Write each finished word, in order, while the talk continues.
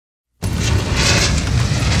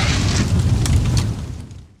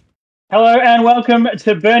Hello and welcome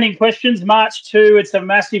to Burning Questions, March 2. It's a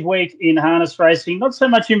massive week in harness racing, not so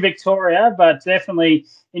much in Victoria, but definitely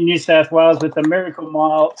in New South Wales with the Miracle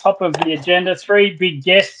Mile top of the agenda. Three big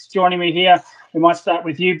guests joining me here. We might start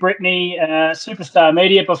with you, Brittany, superstar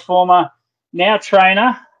media performer, now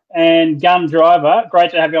trainer and gun driver.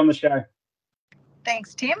 Great to have you on the show.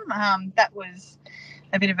 Thanks, Tim. That was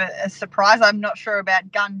a bit of a surprise. I'm not sure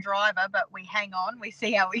about gun driver, but we hang on. We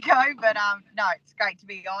see how we go. But no, it's great to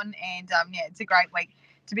be on, and yeah, it's a great week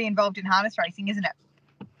to be involved in harness racing, isn't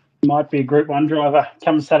it? Might be a Group 1 driver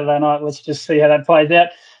come Saturday night. Let's just see how that plays out.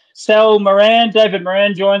 David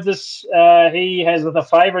Moran joins us. He has the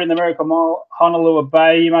favourite in the Miracle Mile, Honolulu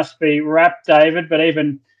Bay. You must be wrapped, David, but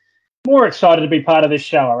even more excited to be part of this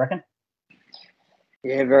show, I reckon.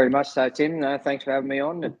 Yeah, very much so, Tim. No, thanks for having me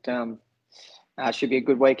on. It should be a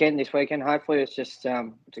good weekend this weekend. Hopefully, it's just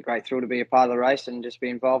it's a great thrill to be a part of the race and just be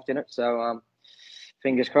involved in it. So,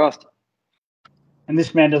 fingers crossed. And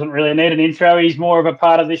this man doesn't really need an intro. He's more of a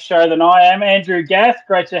part of this show than I am. Andrew Gath,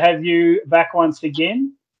 great to have you back once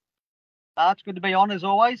again. It's good to be on as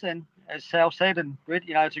always. And as Sal said, and Britt,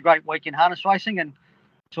 it's a great week in harness racing, and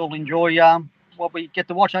we'll all enjoy what we get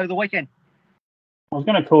to watch over the weekend. I was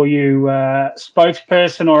going to call you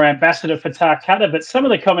spokesperson or ambassador for Tarcutta, but some of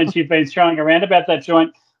the comments you've been throwing around about that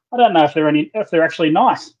joint, I don't know if they're actually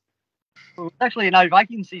nice. Well, there's actually no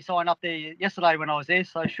vacancy sign up there yesterday when I was there,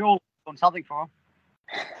 so sure, on something for them.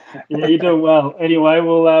 Yeah, you're doing well. Anyway,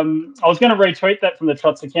 well, I was going to retweet that from the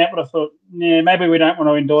Trots account, but I thought, maybe we don't want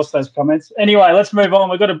to endorse those comments. Anyway, let's move on.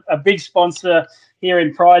 We've got a big sponsor here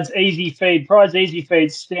in Pride's Easy Feed. Pride's Easy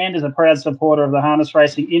Feed stand as a proud supporter of the harness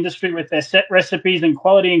racing industry with their set recipes and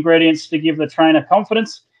quality ingredients to give the trainer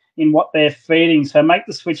confidence in what they're feeding. So make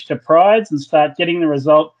the switch to Pride's and start getting the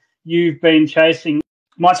result you've been chasing.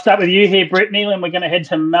 Might start with you here, Brittany, and we're going to head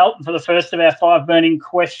to Melton for the first of our 5 burning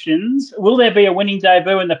questions. Will there be a winning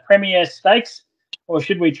debut in the Premier Stakes, or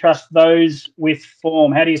should we trust those with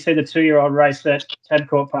form? How do you see the 2-year-old race at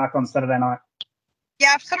Tabcorp Park on Saturday night?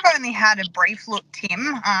 Yeah, I've sort of only had a brief look,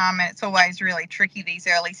 Tim, and it's always really tricky, these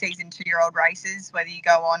early season 2-year-old races, whether you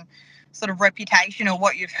go on sort of reputation or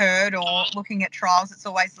what you've heard or looking at trials. It's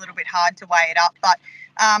always a little bit hard to weigh it up, but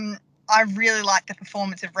I really liked the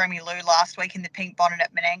performance of Remy Lou last week in the pink bonnet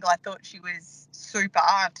at Menangle. I thought she was super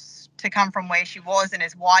to come from where she was and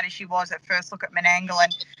as wide as she was at first look at Menangle,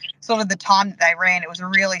 and sort of the time that they ran. It was a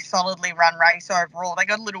really solidly run race overall. They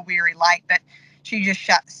got a little weary late, but she just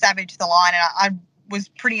savaged the line, and I was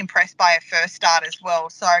pretty impressed by her first start as well.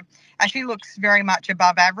 So she looks very much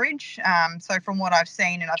above average. So from what I've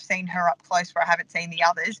seen, and I've seen her up close where I haven't seen the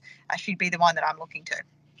others, she'd be the one that I'm looking to.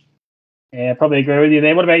 Yeah, probably agree with you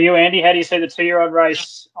there. What about you, Andy? How do you see the 2-year-old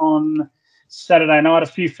race on Saturday night? A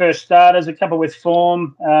few first starters, a couple with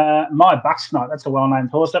form. My Bucks Night, that's a well-named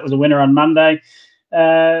horse. That was a winner on Monday.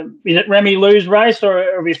 Is it Remy Lou's race,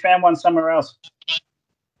 or have you found one somewhere else?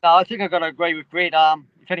 No, I think I've got to agree with Brett.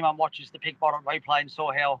 If anyone watches the pink bonnet replay and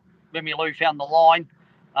saw how Remy Lou found the line,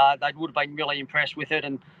 they would have been really impressed with it.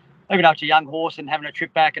 And even though it's a young horse and having a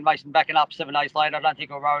trip back and racing back and up 7 days later, I don't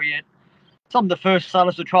think I'll worry yet. Some of the first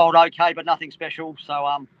starters were trialled okay, but nothing special. So,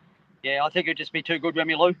 yeah, I think it'd just be too good,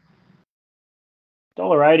 Remy Lou.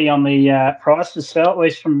 $1.80 on the price to sell, at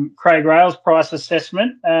least from Craig Rail's price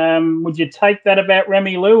assessment. Would you take that about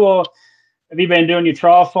Remy Lou, or have you been doing your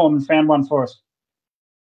trial form and found one for us?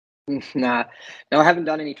 No, I haven't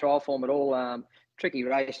done any trial form at all. Tricky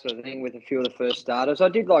race sort of thing with a few of the first starters. I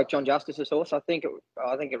did like John Justice's horse. I think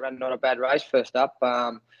it ran not a bad race first up.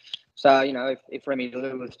 So, if Remy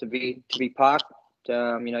Lou was to be parked,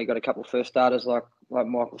 you got a couple of first starters like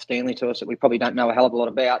Michael Stanley to us that we probably don't know a hell of a lot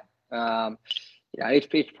about.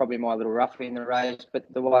 It's probably my little rough in the race, but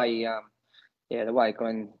the way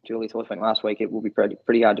Glenn Julie's horse went last week, it will be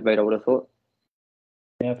pretty hard to beat, I would have thought.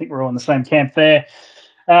 Yeah, I think we're all in the same camp there.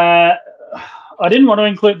 I didn't want to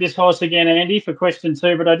include this horse again, Andy, for question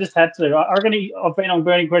 2, but I just had to. I reckon I've been on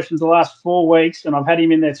Burning Questions the last 4 weeks, and I've had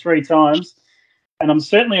him in there 3 times. And I'm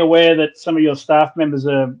certainly aware that some of your staff members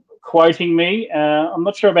are quoting me. I'm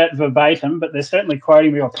not sure about verbatim, but they're certainly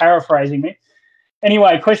quoting me or paraphrasing me.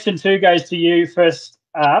 Anyway, question 2 goes to you first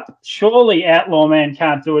up. Surely Outlaw Man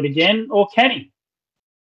can't do it again, or can he?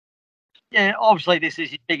 Yeah, obviously this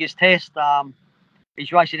is his biggest test.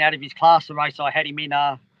 He's racing out of his class. The race I had him in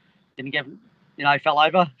didn't get, fell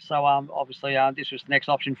over. So obviously this was the next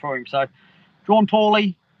option for him. So drawn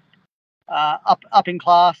poorly, up in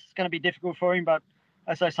class. It's going to be difficult for him, but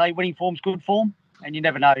as I say, winning form's good form, and you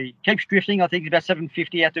never know. He keeps drifting. I think he's about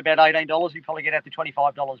 $7.50 out to about $18. He'll probably get out to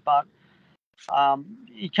 $25, but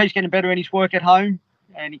he keeps getting better in his work at home,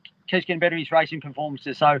 and he keeps getting better in his racing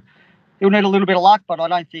performances. So he'll need a little bit of luck, but I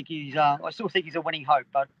don't think he's. I still think he's a winning hope,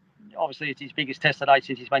 but obviously it's his biggest test to date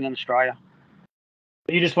since he's been in Australia.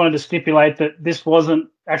 You just wanted to stipulate that this wasn't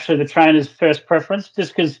actually the trainer's first preference,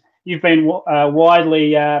 just because you've been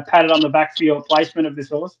widely patted on the back for your placement of this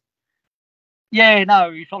horse. Yeah,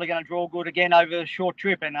 no, he's probably going to draw good again over a short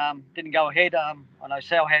trip and didn't go ahead. I know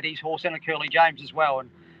Sal had his horse in a Curly James as well, and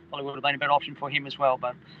probably would have been a better option for him as well.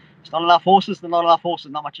 But it's not enough horses.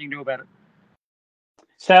 Not much you can do about it.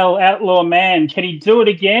 Sal, Outlaw Man, can he do it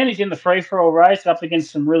again? He's in the free-for-all race up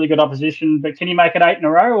against some really good opposition, but can he make it 8 in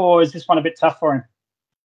a row, or is this one a bit tough for him?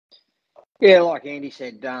 Yeah, like Andy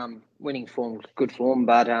said, winning form, good form,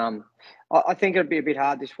 but I think it'll be a bit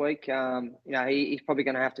hard this week. He's probably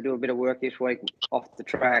going to have to do a bit of work this week off the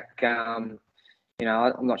track. I'm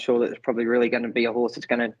not sure that it's probably really going to be a horse that's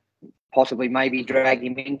going to possibly maybe drag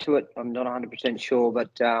him into it. I'm not 100% sure,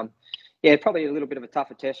 but probably a little bit of a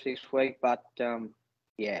tougher test this week, but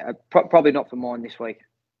probably not for mine this week.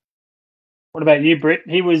 What about you, Britt?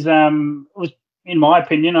 He was in my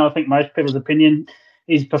opinion, I think most people's opinion,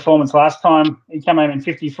 his performance last time, he came home in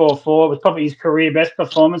 54.4. It was probably his career best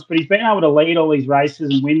performance, but he's been able to lead all these races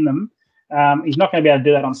and win them. He's not going to be able to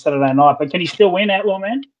do that on Saturday night, but can he still win, Outlaw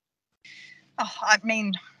Man? Oh, I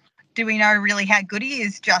mean, do we know really how good he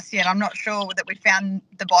is just yet? I'm not sure that we found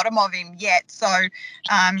the bottom of him yet. So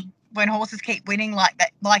when horses keep winning like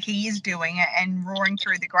that, like he is doing, and roaring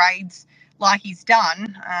through the grades like he's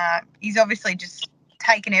done, he's obviously just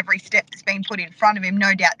taken every step that's been put in front of him.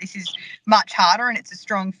 No doubt this is much harder, and it's a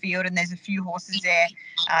strong field, and there's a few horses there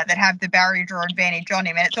that have the barrier draw advantage on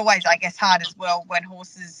him. And it's always, I guess, hard as well when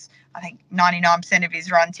horses, I think 99% of his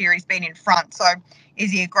runs here he's been in front. So is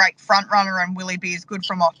he a great front runner, and will he be as good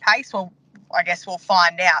from off pace? Well, I guess we'll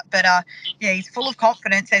find out. But he's full of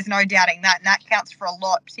confidence. There's no doubting that, and that counts for a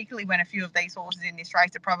lot, particularly when a few of these horses in this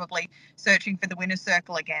race are probably searching for the winner's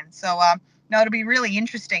circle again. So it'll be really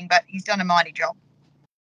interesting, but he's done a mighty job.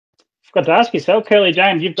 Got to ask yourself, Curly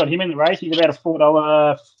James, you've got him in the race. He's about a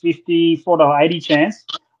 $4.50, $4.80 chance.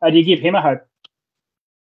 Do you give him a hope?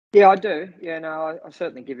 Yeah, I do. Yeah, no, I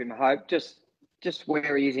certainly give him a hope. Just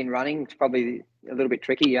where he is in running, it's probably a little bit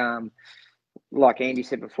tricky. Like Andy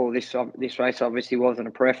said before, this race obviously wasn't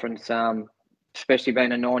a preference, especially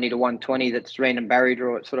being a 90 to 120 that's random barrier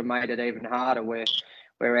draw. It sort of made it even harder where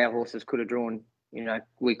our horses could have drawn,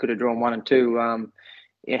 we could have drawn 1 and 2.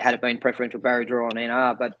 Had it been preferential barrier draw on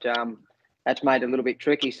NR, but that's made it a little bit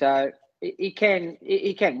tricky. So he can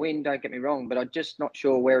win, don't get me wrong, but I'm just not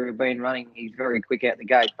sure where he'll be in running. He's very quick out the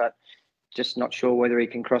gate, but just not sure whether he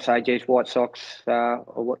can cross AG's White Sox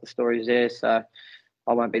or what the story is there. So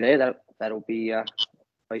I won't be there. That'll be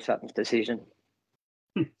Sutton's decision.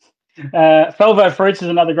 Felvo Fruits is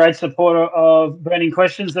another great supporter of Burning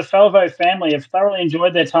Questions. The Felvo family have thoroughly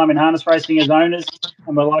enjoyed their time in harness racing as owners,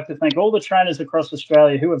 and we'd like to thank all the trainers across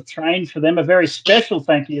Australia who have trained for them. A very special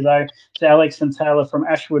thank you, though, to Alex and Taylor from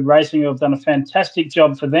Ashwood Racing, who have done a fantastic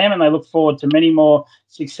job for them, and they look forward to many more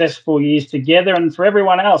successful years together. And for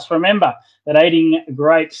everyone else, remember that eating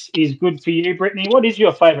grapes is good for you. Brittany, what is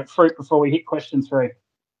your favourite fruit before we hit question 3?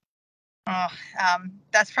 Oh,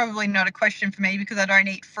 that's probably not a question for me because I don't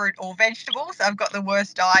eat fruit or vegetables. I've got the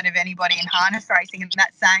worst diet of anybody in harness racing, and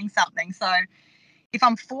that's saying something. So if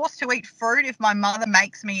I'm forced to eat fruit, if my mother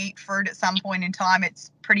makes me eat fruit at some point in time,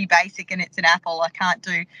 it's pretty basic and it's an apple. I can't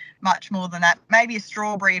do much more than that. Maybe a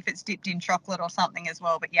strawberry if it's dipped in chocolate or something as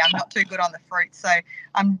well. But yeah, I'm not too good on the fruit, so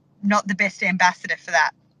I'm not the best ambassador for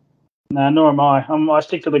that. No, nor am I. I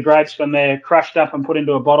stick to the grapes when they're crushed up and put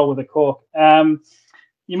into a bottle with a cork.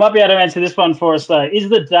 You might be able to answer this one for us, though. Is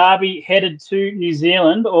the Derby headed to New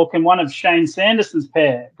Zealand, or can one of Shane Sanderson's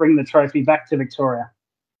pair bring the trophy back to Victoria?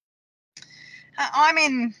 I'm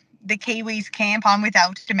in the Kiwis camp. I'm with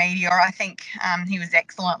Altimeteor. I think he was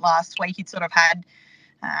excellent last week. He'd sort of had,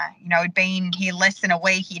 he'd been here less than a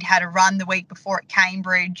week. He'd had a run the week before at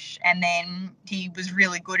Cambridge, and then he was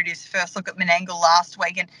really good at his first look at Menangle last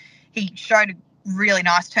week, and he showed a really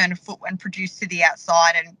nice turn of foot when produced to the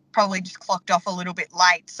outside and probably just clocked off a little bit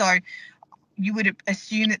late. So you would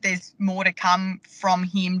assume that there's more to come from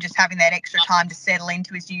him just having that extra time to settle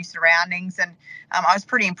into his new surroundings. And I was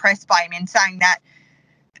pretty impressed by him in saying that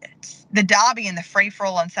the Derby and the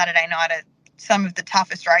free-for-all on Saturday night are some of the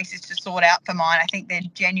toughest races to sort out for mine. I think they're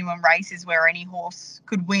genuine races where any horse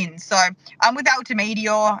could win. So I'm with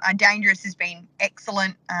Altimeteor. Dangerous has been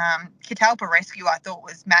excellent. Catalpa Rescue I thought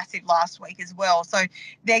was massive last week as well. So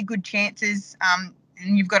they're good chances.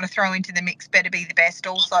 and you've got to throw into the mix Better Be the Best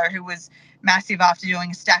also, who was massive after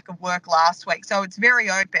doing a stack of work last week. So it's very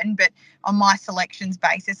open, but on my selections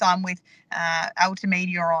basis, I'm with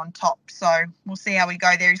Altimedia on top. So we'll see how we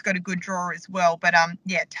go there. He's got a good draw as well. But,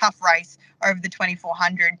 tough race over the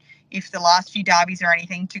 2400. If the last few derbies are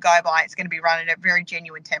anything to go by, it's going to be run at a very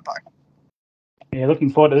genuine tempo. Yeah, looking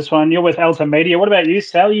forward to this one. You're with Altimedia. What about you,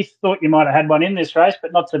 Sal? You thought you might have had one in this race,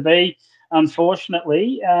 but not to be,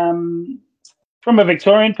 unfortunately. From a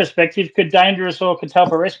Victorian perspective, could Dangerous or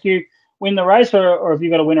Catalpa Rescue win the race, or have you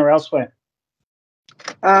got a winner elsewhere?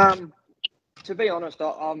 To be honest,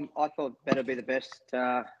 I thought Better Be the Best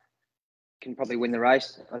can probably win the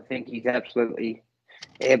race. I think he's absolutely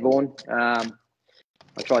airborne.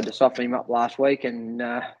 I tried to soften him up last week and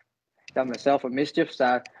done myself a mischief.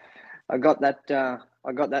 So I got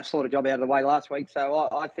that sort of job out of the way last week. So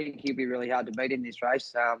I think he'll be really hard to beat in this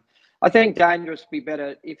race. I think Dangerous will be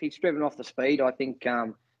better if he's driven off the speed. I think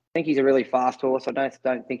he's a really fast horse. I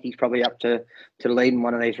don't think he's probably up to leading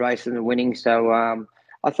one of these races and winning. So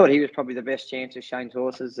I thought he was probably the best chance of Shane's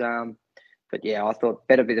horses. But yeah, I thought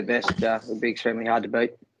Better Be the Best would be extremely hard to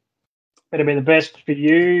beat. Better Be the Best for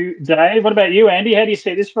you, Dave. What about you, Andy? How do you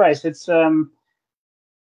see this race? It's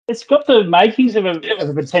got the makings of a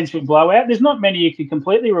potential blowout. There's not many you could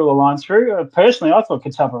completely rule a line through. Personally, I thought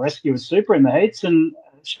Catalpa Rescue was super in the heats. And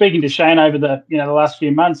speaking to Shane over the last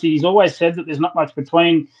few months, he's always said that there's not much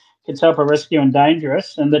between Catalpa Rescue and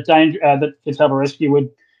Dangerous, and that Catalpa Rescue would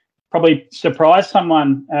probably surprise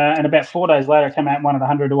someone. And about 4 days later, came out and won at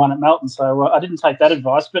 100 to 1 at Melton. So I didn't take that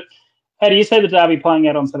advice. But how do you see the Derby playing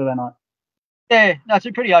out on Saturday night? Yeah, no, it's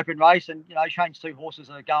a pretty open race, and Shane's two horses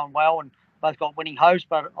are going well and both got winning hopes.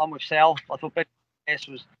 But I'm with Sal. I thought Better Be the Best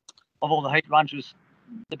was, of all the heat runs, was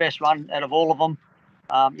the best run out of all of them.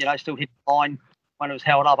 Still hit the line when it was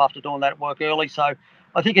held up after doing that work early. So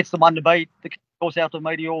I think it's the one to beat. The course out to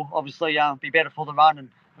Meteor obviously be better for the run and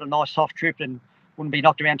a nice soft trip and wouldn't be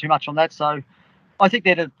knocked around too much on that. So I think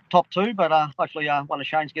they're the top two, but hopefully one of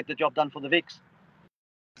Shane's get the job done for the Vicks.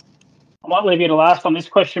 I might leave you to last on this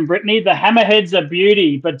question, Brittany. The Hammerhead's a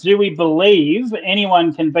beauty, but do we believe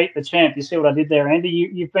anyone can beat the champ? You see what I did there, Andy?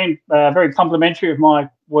 You've been very complimentary of my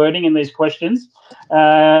wording in these questions.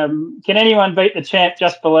 Can anyone beat the champ?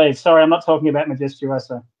 Just believe. Sorry, I'm not talking about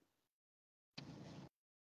Majestuoso.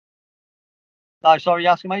 No, sorry, you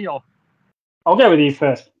asking me? Or? I'll go with you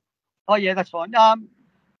first. Oh, yeah, that's fine.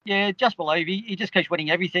 Just believe. He just keeps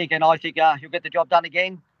winning everything, and I think he'll get the job done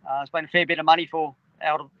again. It's been a fair bit of money for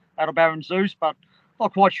Baron Zeus, but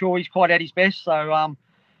not quite sure he's quite at his best. So, I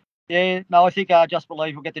think Just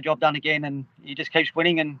Believe will get the job done again, and he just keeps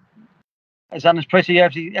winning. And as unimpressive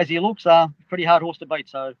as he looks, pretty hard horse to beat.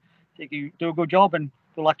 So, I think he'll do a good job, and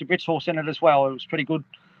good luck to Britt's horse in it as well. It was pretty good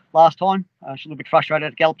last time. She's a little bit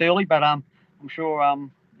frustrated it galloped early, but I'm sure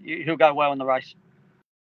he'll go well in the race.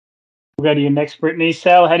 We'll go to you next, Brittany.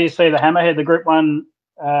 Sal, how do you see the Hammerhead, the Group 1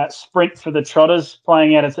 sprint for the Trotters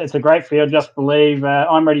playing out? It's a great field. Just Believe,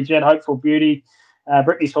 I'm Ready Jet, Hopeful Beauty,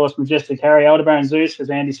 Brittany's horse Majestic Harry, Aldebaran Zeus.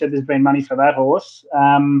 As Andy said, there's been money for that horse.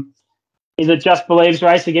 Is it Just Believe's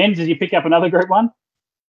race again? Does he pick up another Group 1?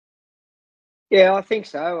 Yeah, I think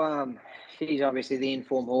so. He's obviously the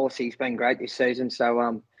informed horse. He's been great this season,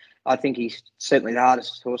 so I think he's certainly the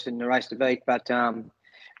hardest horse in the race to beat. But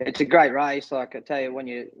it's a great race. Like I tell you, when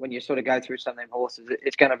you sort of go through some of them horses,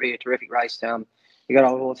 it's going to be a terrific race. You got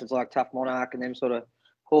old horses like Tough Monarch and them sort of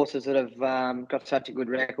horses that have got such a good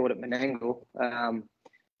record at Menangle.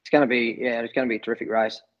 It's going to be a terrific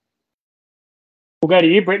race. We'll go to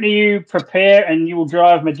you, Brittany. You prepare and you will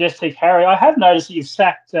drive Majestic Harry. I have noticed that you've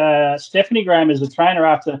sacked Stephanie Graham as a trainer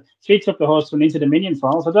after she took the horse to an Inter-Dominion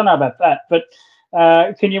finals. I don't know about that, but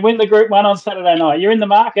can you win the Group 1 on Saturday night? You're in the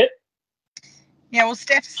market. Yeah, well,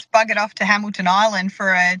 Steph's buggered off to Hamilton Island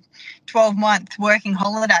for a 12-month working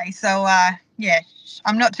holiday. So,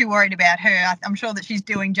 I'm not too worried about her. I'm sure that she's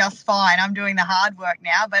doing just fine. I'm doing the hard work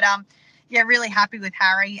now. But, really happy with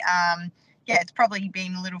Harry. It's probably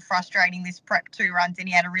been a little frustrating this prep 2 runs, and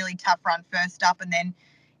he had a really tough run first up, and then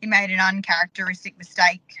he made an uncharacteristic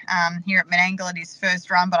mistake here at Menangle at his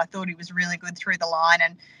first run, but I thought he was really good through the line,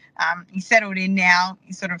 and he's settled in now.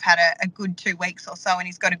 He's sort of had a good 2 weeks or so, and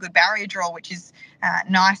he's got a good barrier draw, which is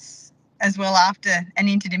nice as well after an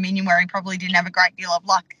Inter-Dominion where he probably didn't have a great deal of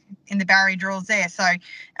luck in the barrier draws there. So,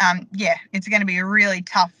 it's going to be a really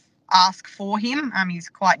tough ask for him. He's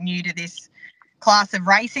quite new to this class of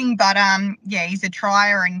racing, but he's a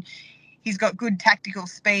trier and he's got good tactical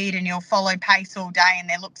speed and he'll follow pace all day, and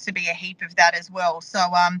there looks to be a heap of that as well. So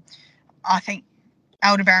I think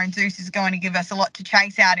Aldebaran Zeus is going to give us a lot to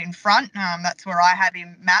chase out in front. That's where I have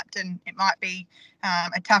him mapped, and it might be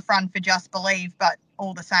a tough run for Just Believe, but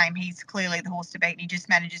all the same, he's clearly the horse to beat, and he just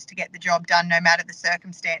manages to get the job done no matter the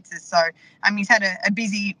circumstances. So he's had a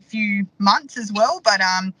busy few months as well, but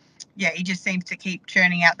he just seems to keep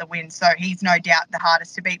churning out the wins. So he's no doubt the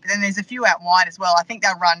hardest to beat. But then there's a few out wide as well. I think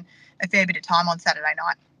they'll run a fair bit of time on Saturday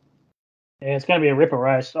night. Yeah, it's going to be a ripper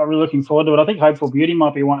race. I'm really looking forward to it. I think Hopeful Beauty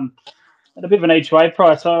might be one at a bit of an each way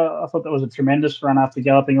price. I thought that was a tremendous run after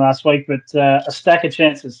galloping last week, but a stack of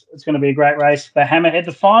chances. It's going to be a great race. The Hammerhead.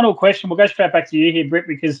 The final question, we'll go straight back to you here, Britt,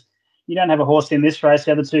 because you don't have a horse in this race.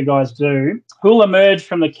 The other two guys do. Who'll emerge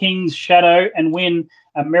from the King's shadow and win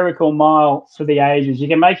a Miracle Mile for the ages? You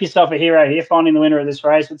can make yourself a hero here, finding the winner of this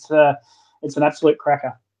race. It's an absolute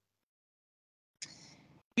cracker.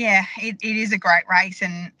 Yeah, it is a great race,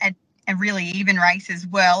 and a really even race as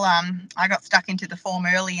well. I got stuck into the form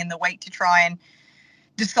early in the week to try and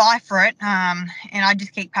decipher it, and I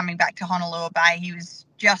just keep coming back to Honolulu Bay. He was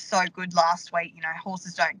just so good last week.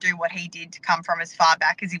 Horses don't do what he did to come from as far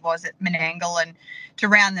back as he was at Menangle, and to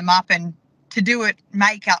round them up and to do it,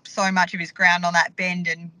 make up so much of his ground on that bend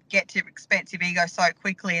and get to Expensive Ego so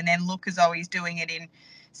quickly, and then look as though he's doing it in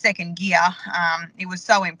second gear. It was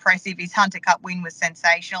so impressive. His Hunter Cup win was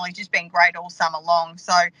sensational. He's just been great all summer long.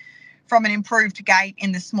 So from an improved gate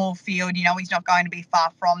in the small field, he's not going to be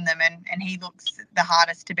far from them, and he looks the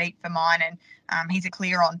hardest to beat for mine, and he's a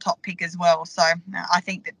clear on top pick as well. So I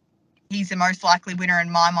think that he's the most likely winner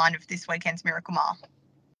in my mind of this weekend's Miracle Mile.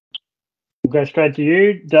 We'll go straight to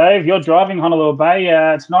you, Dave. You're driving Honolulu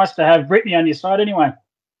Bay. It's nice to have Brittany on your side anyway.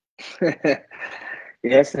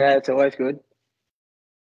 Yes, it's always good.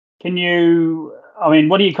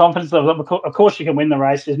 What are your confidence levels? Of course you can win the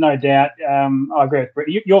race, there's no doubt. I agree with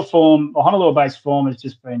Brittany. Your form, Honolulu Bay's form has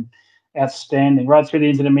just been outstanding right through the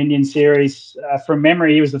Inter-Dominion Series. From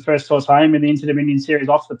memory, he was the first horse home in the Inter-Dominion Series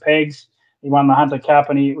off the pegs. He won the Hunter Cup,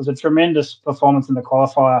 and it was a tremendous performance in the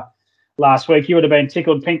qualifier last week. You would have been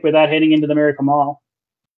tickled pink with that heading into the Miracle Mile.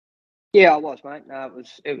 Yeah, I was, mate.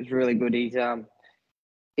 It was really good. He's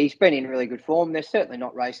been in really good form. There's certainly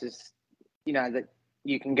not races, that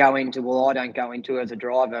you can go into. Well, I don't go into as a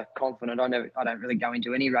driver confident. I don't really go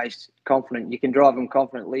into any race confident. You can drive them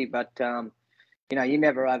confidently, but you're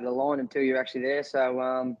never over the line until you're actually there.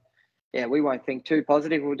 So we won't think too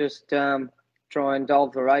positive. We'll just try and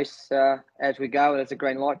dolve the race as we go. As the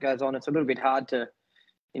green light goes on, it's a little bit hard to,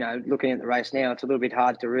 looking at the race now, it's a little bit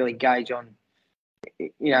hard to really gauge on.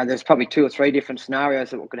 There's probably 2 or 3 different scenarios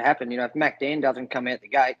that could happen. If Mac Dan doesn't come out the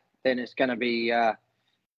gate, then it's going to be a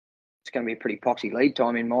pretty poxy lead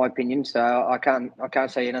time, in my opinion. So I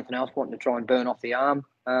can't see anything else wanting to try and burn off the arm.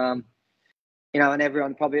 And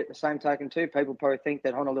everyone probably at the same token too, people probably think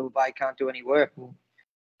that Honolulu Bay can't do any work. Well,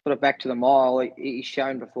 sort of back to the mile, he's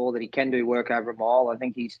shown before that he can do work over a mile. I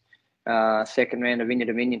think he's second round of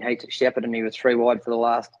Inter-Dominion heats at Shepparton, and he was 3 wide for the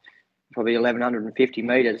last probably 1,150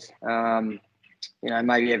 metres.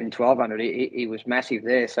 Maybe even 1,200. He was massive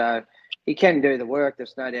there. So he can do the work.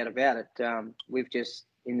 There's no doubt about it. We've just,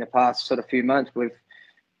 in the past sort of few months, we've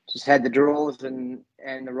just had the draws and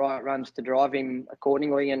the right runs to drive him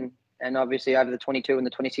accordingly. And obviously over the 22 and the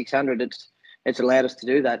 2,600, it's allowed us to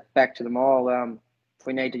do that. Back to the mile, if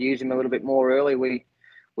we need to use him a little bit more early, we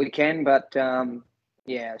can. But,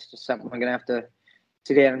 it's just something we're going to have to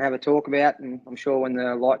sit down and have a talk about. And I'm sure when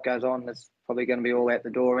the light goes on, it's probably going to be all out the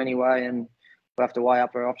door anyway. And we'll have to weigh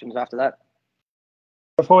up our options after that.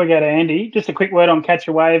 Before we go to Andy, just a quick word on Catch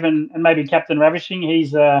a Wave and maybe Captain Ravishing.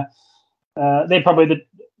 He's they're probably the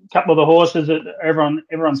couple of the horses that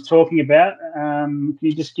everyone's talking about. Can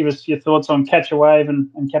you just give us your thoughts on Catch a Wave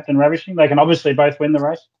and Captain Ravishing? They can obviously both win the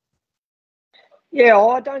race. Yeah,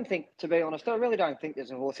 I don't think, to be honest, I really don't think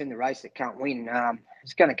there's a horse in the race that can't win.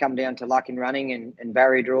 It's going to come down to luck in running and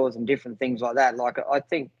barrier draws and different things like that. Like I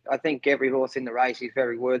think every horse in the race is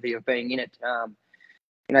very worthy of being in it.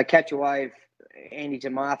 Catch a Wave, Andy's a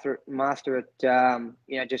master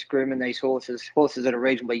at just grooming these horses that are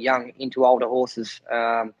reasonably young into older horses.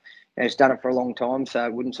 He's done it for a long time, so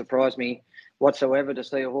it wouldn't surprise me whatsoever to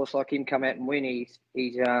see a horse like him come out and win.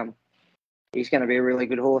 He's going to be a really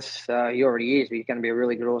good horse. He already is, but he's going to be a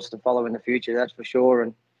really good horse to follow in the future, that's for sure.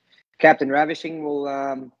 And Captain Ravishing will,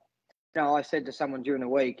 I said to someone during the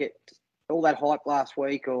week, all that hype last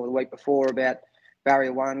week or the week before about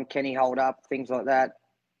Barrier 1, can he hold up, things like that,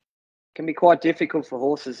 can be quite difficult for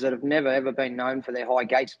horses that have never, ever been known for their high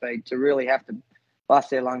gate speed to really have to bust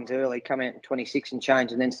their lungs early, come out in 26 and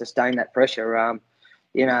change, and then sustain that pressure.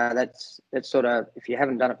 That's sort of, if you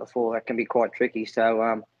haven't done it before, that can be quite tricky.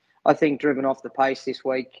 So I think driven off the pace this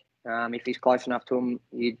week, If he's close enough to him,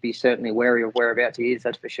 you'd be certainly wary of whereabouts he is,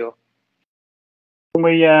 that's for sure.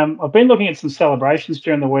 I've been looking at some celebrations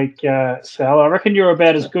during the week, Sal. I reckon you're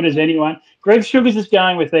about as good as anyone. Greg Sugars is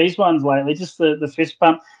going with these ones lately, just the fist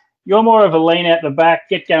pump. You're more of a lean out the back,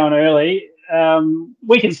 get going early.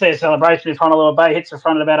 We can see a celebration if Honolulu Bay hits the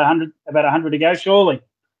front at about 100 to go, surely.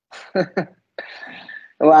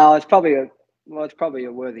 Well, it's probably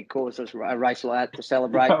a worthy cause, a race like that, to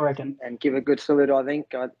celebrate I reckon. and give a good salute. I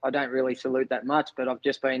think I don't really salute that much, but I've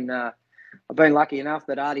just been lucky enough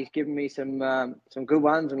that Artie's given me some good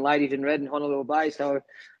ones, and ladies in red in Honolulu Bay, so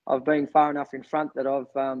I've been far enough in front that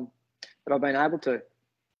I've been able to.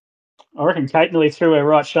 I reckon Kate nearly threw her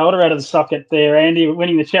right shoulder out of the socket there, Andy,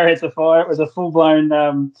 winning the Chariots of Fire. It was a full-blown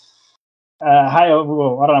hail.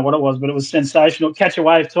 Well, I don't know what it was, but it was sensational. Catch a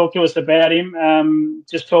Wave, talk to us about him.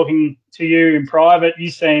 Just talking to you in private, you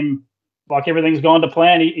seem like everything's gone to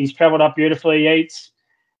plan. He's travelled up beautifully, he eats,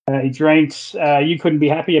 he drinks. You couldn't be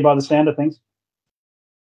happier by the sound of things.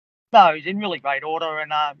 No, he's in really great order,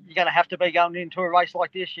 and you're going to have to be going into a race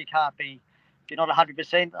like this. You can't be, if you're not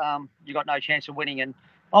 100%, you've got no chance of winning. And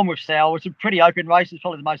I'm with Sal. It's a pretty open race. It's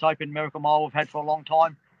probably the most open Miracle Mile we've had for a long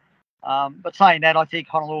time. But saying that, I think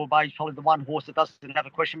Honolulu Bay is probably the one horse that doesn't have a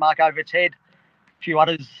question mark over its head. A few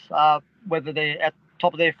others, whether they're at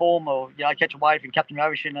top of their form or, Catch a Wave and Captain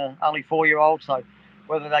Ravishing are only 4-year-olds, so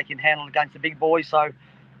whether they can handle it against the big boys. So,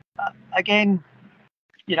 again,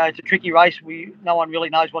 it's a tricky race. No one really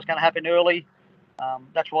knows what's going to happen early.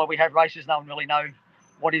 That's why we have races. No one really knows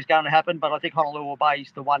what is going to happen. But I think Honolulu Bay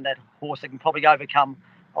is the one, that horse that can probably overcome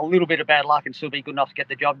a little bit of bad luck and still be good enough to get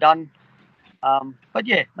the job done. But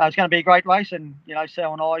yeah, no, it's going to be a great race, and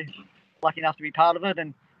Sal and I are lucky enough to be part of it,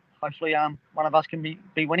 and hopefully one of us can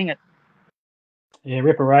be winning it. Yeah,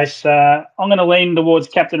 ripper race. I'm going to lean towards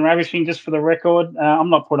Captain Ravishing just for the record. I'm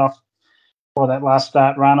not put off by that last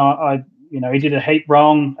start run. He did a heap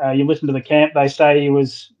wrong. You listen to the camp; they say he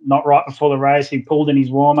was not right before the race. He pulled in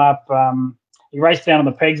his warm up. He raced down on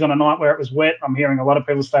the pegs on a night where it was wet. I'm hearing a lot of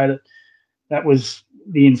people say that was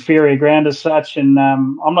the inferior ground as such, and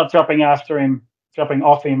I'm not dropping off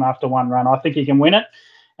him after one run. I think he can win it,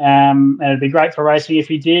 and it'd be great for racing if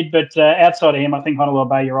he did. But outside of him, I think Honolulu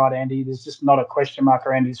Bay, you're right, Andy. There's just not a question mark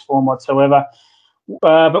around his form whatsoever.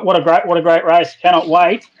 But what a great race! Cannot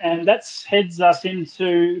wait, and that heads us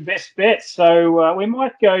into best bets. So we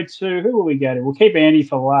might go to, who will we go to? We'll keep Andy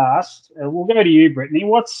for last. We'll go to you, Brittany.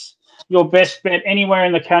 What's your best bet anywhere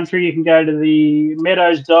in the country? You can go to the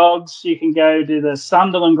Meadows Dogs. You can go to the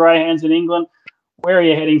Sunderland Greyhounds in England. Where are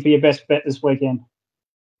you heading for your best bet this weekend?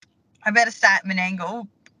 I better stay at Menangle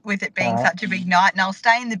with it being such a big night, and I'll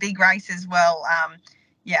stay in the big race as well.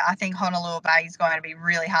 I think Honolulu Bay is going to be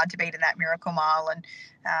really hard to beat in that Miracle Mile, and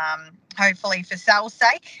hopefully for Sal's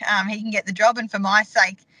sake, he can get the job, and for my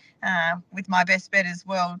sake, with my best bet as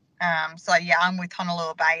well. I'm with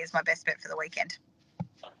Honolulu Bay as my best bet for the weekend.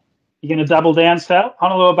 You're going to double down, Sal?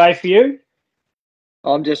 Honolulu Bay for you?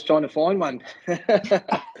 I'm just trying to find one.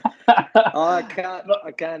 I can't.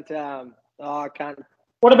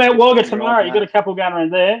 What about Wagga tomorrow? You've got a couple going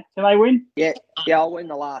around there. Can they win? Yeah, I'll win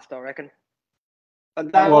the last, I reckon.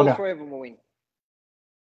 All three of them will win.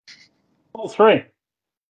 All three?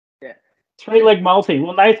 Yeah. 3-leg multi.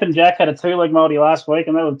 Well, Nathan Jack had a 2-leg multi last week,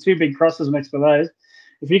 and there were 2 big crosses next to those.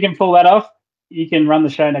 If you can pull that off, you can run the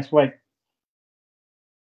show next week.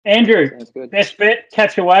 Andrew, best bet,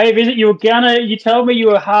 Catch a Wave. Is it you told me you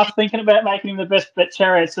were half thinking about making him the best bet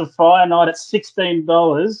Chariots of Fire night at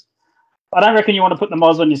 $16. I don't reckon you want to put the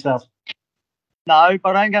moz on yourself. No,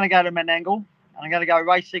 but I'm going to go to Menangle. I'm going to go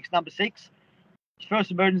race 6, number 6. It's first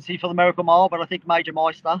emergency for the Miracle Mile, but I think Major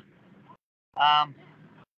Meister.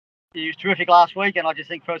 He was terrific last week, and I just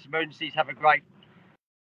think first emergencies have a great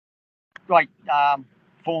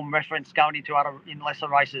form reference going into lesser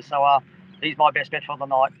races. So he's my best bet for the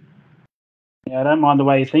night. Yeah, I don't mind the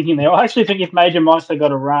way you're thinking there. I actually think if Major Meister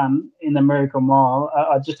got a run in the Miracle Mile,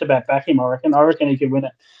 I'd just about back him, I reckon. I reckon he could win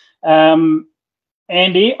it.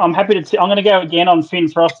 Andy, I'm happy to. I'm going to go again on Finn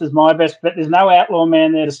Frost as my best bet. There's no Outlaw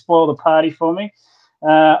Man there to spoil the party for me.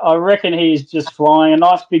 I reckon he's just flying. A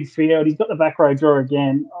nice big field. He's got the back row draw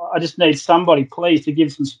again. I just need somebody, please, to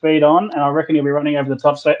give some speed on, and I reckon he'll be running over the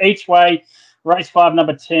top. So each way, race 5,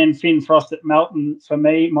 number 10, Finn Frost at Melton for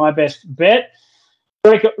me, my best bet.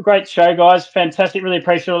 Great show, guys. Fantastic. Really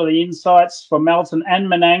appreciate all the insights for Melton and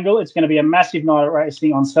Menangle. It's going to be a massive night of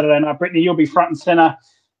racing on Saturday night. Brittany, you'll be front and centre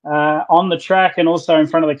on the track and also in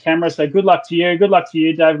front of the camera. So good luck to you. Good luck to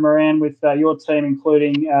you, David Moran, with your team,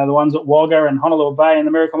 including the ones at Wagga and Honolulu Bay and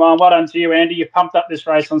the Miracle Mile. Well done to you, Andy. You pumped up this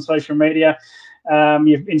race on social media.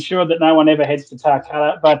 You've ensured that no one ever heads to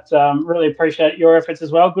Tarcutta, but really appreciate your efforts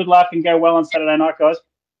as well. Good luck and go well on Saturday night, guys.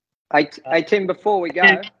 Hey Tim, before we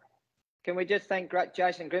go, can we just thank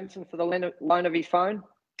Jason Grimson for the loan of his phone?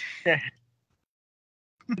 Yeah.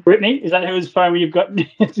 Brittany, is that whose phone you've got?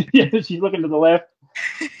 She's looking to the left.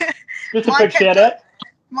 Just a Mine quick shout out.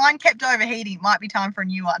 Mine kept overheating. Might be time for a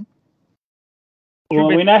new one. Well,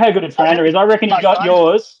 we know how good a trainer is. I reckon you got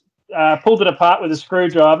yours, pulled it apart with a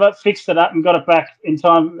screwdriver, fixed it up and got it back in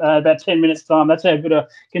time, about 10 minutes time. That's how good a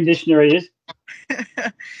conditioner he is.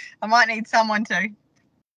 I might need someone to.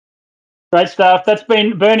 Great stuff. That's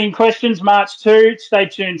been Burning Questions, March 2. Stay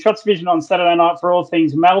tuned. Trots Vision on Saturday night for all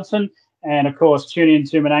things Melton. And, of course, tune in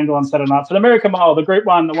to Menangle on Saturday night for the America Mile, the Group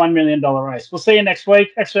 1, the $1 million race. We'll see you next week.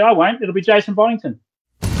 Actually, I won't. It'll be Jason Bonington.